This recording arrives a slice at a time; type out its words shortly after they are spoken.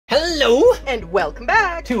Hello! And welcome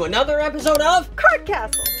back To another episode of Card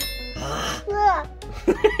Castle.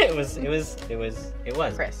 It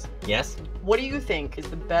was. Chris, Yes? what do you think is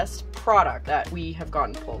the best product that we have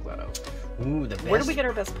gotten pulls out of? Ooh, the best Where do we get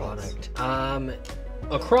our best pulls? product.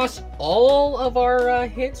 Across all of our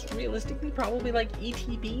hits, realistically, probably like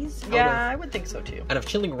ETBs. Yeah, I would think so too. Out of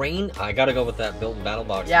Chilling Reign, I gotta go with that Build and Battle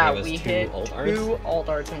Box. Yeah, Gave us we two hit alt arts. 2 alt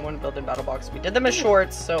arts and 1 build and battle box. We did them as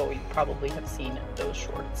shorts, so you probably have seen those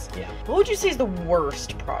shorts. Yeah. What would you say is the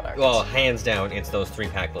worst product? Well, hands down, it's those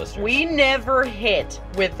 3-pack blisters. We never hit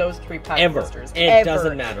with those 3-pack Ever. blisters. It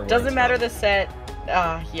doesn't matter where Doesn't it's matter from. the set.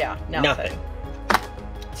 Yeah, nothing. Nothing.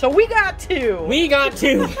 So we got 2. We got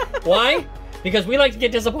 2. Why? Because we like to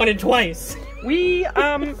get disappointed twice. We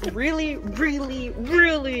really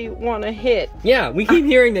want to hit. Yeah, we keep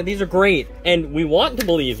hearing that these are great, and we want to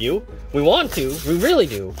believe you. We want to. We really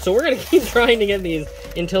do. So we're gonna keep trying to get these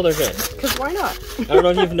until they're good. Because why not? I don't know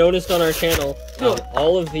if you've noticed on our channel,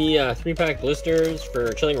 all of the 3-pack blisters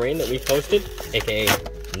for Chilling Reign that we've posted, aka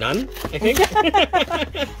none, I think.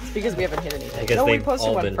 It's because we haven't hit anything. Because No, we they've posted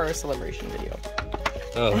all one been- for our celebration video.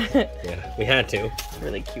 Oh, yeah, we had to.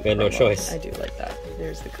 Really cute. We had no promo. choice. I do like that.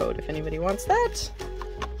 There's the code if anybody wants that.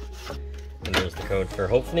 And there's the code for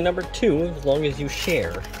hopefully number 2, as long as you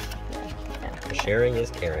share. Yeah. Sharing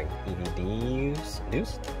is caring. Deuce?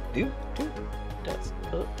 Does.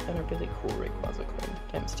 Oh, and a really cool Rayquaza coin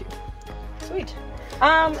times 2. Sweet.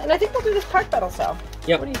 And I think we'll do this card battle style.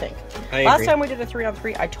 Yep. What do you think? I Last agree. time we did a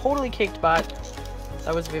 3-on-3. I totally kicked butt.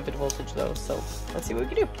 That was Vivid Voltage though, so let's see what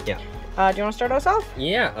we can do. Yeah. Do you want to start us off?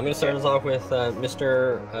 Yeah, I'm gonna start us off with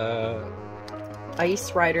Mr.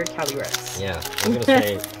 Ice Rider Calyrex. Yeah, I'm gonna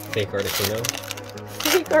say fake Articuno.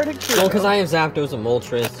 Fake Articuno. Well, because I have Zapdos and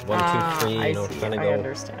Moltres, 1, 2, 3, I you know, see. trying to I go.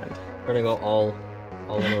 understand. Trying to go all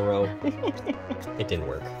in a row. It didn't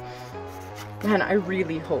work. Man, I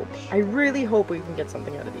really hope we can get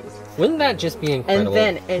something out of these. Wouldn't that just be incredible?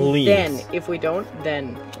 And Please. then, if we don't,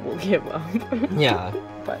 then we'll give up. Yeah.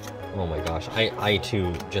 But Oh my gosh, I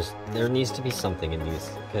too just there needs to be something in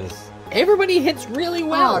these because everybody hits really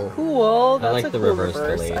well. cool. That's like a the cool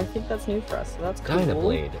reverse delayed. I think that's new for us. So that's cool.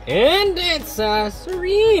 Dynablade, and it's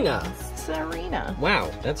Serena. Serena.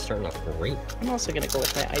 Wow, that's starting off great. I'm also gonna go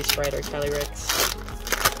with my Ice Rider Calyrex.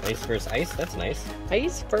 Ice versus ice, that's nice.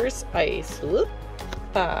 Ice versus ice. Whoop.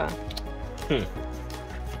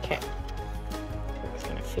 Okay. I'm just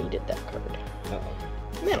gonna faded that card.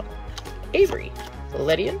 Uh-oh. Middle. Avery.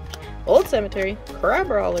 Ledian. Old Cemetery.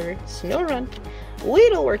 Crabrawler. Snorunt.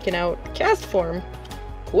 Weedle working out. Cast Form.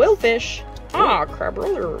 Quillfish.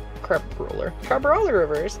 Crabrawler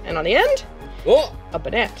reverse. And on the end, Oh! a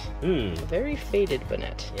Banette. Hmm. A very faded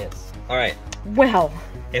Banette. Yes. Alright. Well,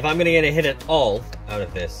 If I'm gonna get a hit at all out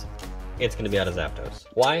of this, it's gonna be out of Zapdos.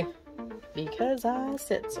 Why? because I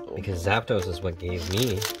said so. Because Zapdos is what gave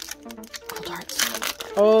me Alt Arts.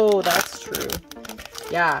 Oh, that's true.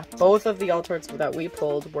 Yeah, both of the alt arts that we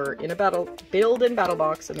pulled were in a build and battle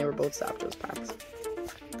box, and they were both Zapdos packs.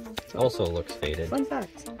 also looks faded. Fun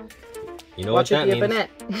fact. You know Watch what it that be a means?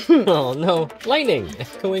 Banette. Oh no. Lightning!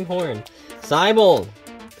 Echoing Horn. Cybold.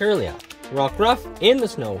 Curlia. Rockruff in the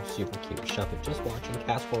snow. Super cute. Shuffit just watching.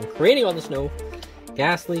 Cast Form creating on the snow.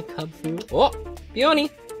 Ghastly. Cubfu. Oh! Peony!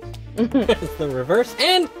 That's the reverse.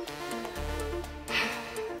 And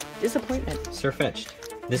Disappointment. Surfetched.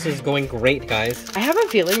 This is going great, guys. I have a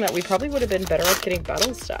feeling that we probably would have been better off getting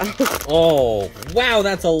Battlestyles. Oh, wow,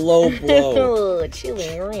 that's a low blow.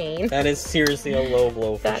 Chilling Reign. That is seriously a low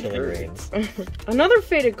blow for That Chilling hurts. Reign. Another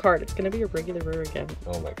faded card. It's gonna be a regular rare again.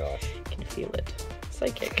 Oh my gosh. I can feel it.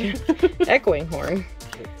 Psychic. Echoing Horn.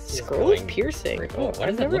 Scroll of Piercing. great. Oh, Oh, why I've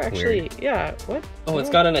does that never look actually. weird? Yeah, what? Oh, it's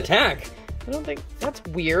got an attack. I don't think that's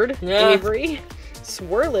weird. Yeah. Avery.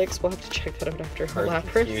 Swirlix. We'll have to check that out after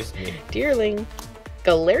Lapras. Excuse me. Deerling.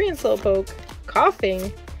 Galarian Slowpoke.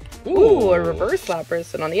 Coughing. Ooh, a reverse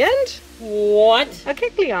Lapras. And on the end, What? a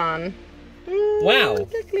Kecleon. Wow. A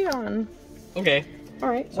Kecleon. Okay.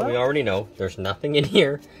 Alright, So we already know there's nothing in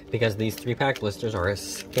here because these 3-pack blisters are a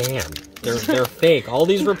scam. They're fake. All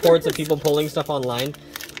these reports of people pulling stuff online,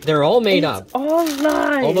 they're all made up. all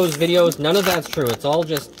lies. All those videos, none of that's true. It's all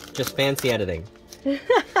just fancy editing.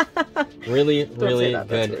 Really say that, that's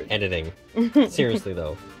good rude. editing. Seriously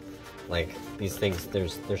though, like these things,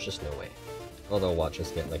 there's just no way. Although watch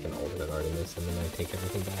us get like an alternate Artemis and then I take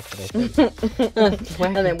everything back that I said.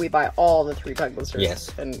 And then we buy all the 3-pack blisters. Yes.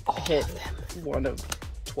 And All hit of them. one of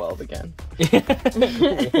 12 again. 12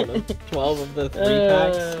 of the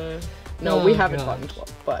 3-packs. No, we Oh, haven't gosh. gotten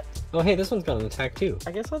 12, but Oh hey, this one's got an attack too.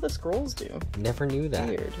 I guess all the scrolls do. Never knew that.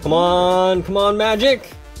 Weird. Come on, magic!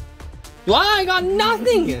 Why? I got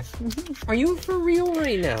nothing! Are you for real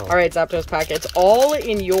right now? Alright, Zapdos pack. It's all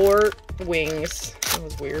in your wings. That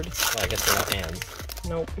was weird. Well, I guess they're not hands.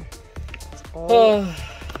 Nope. It's all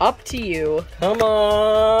up to you. Come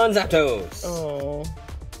on, Zapdos! Oh.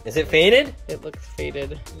 Is it faded? It looks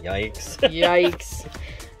faded. Yikes. Yikes.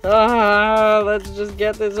 Let's just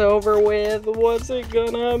get this over with. What's it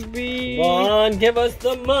gonna be? Come on, give us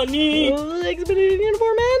the money! Expedition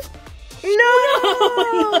uniform man?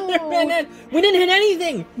 No! Another minute! We didn't hit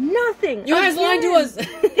anything! Nothing! You guys lied to us! These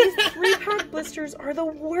 3-pack blisters are the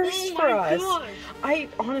worst for us. God. I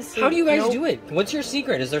honestly... How do you guys do it? What's your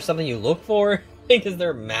secret? Is there something you look for? Is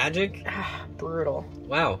there magic? Brutal.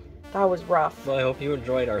 Wow. That was rough. Well, I hope you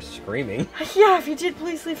enjoyed our screaming. Yeah, if you did,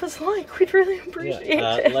 please leave us a like. We'd really appreciate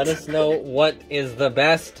it. Let us know what is the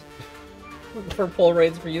best for pull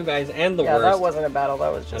raids for you guys and the worst. Yeah, that wasn't a battle.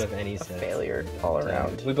 That was just out of any a set. failure all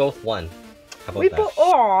around. We both won. How about that?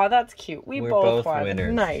 Oh, that's cute. We're both won.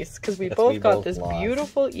 winners. Nice, because we Yes, both we got both this lost.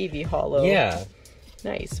 beautiful Eevee hollow. Yeah.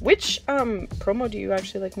 Nice. Which promo do you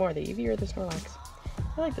actually like more, the Eevee or the Snorlax?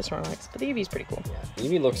 I like the Snorlax, but the Eevee's pretty cool. Yeah.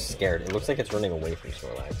 Eevee looks scared. It looks like it's running away from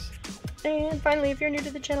Snorlax. And finally, if you're new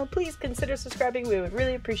to the channel, please consider subscribing. We would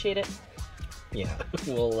really appreciate it. Yeah.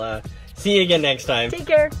 We'll see you again next time. Take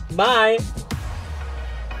care. Bye.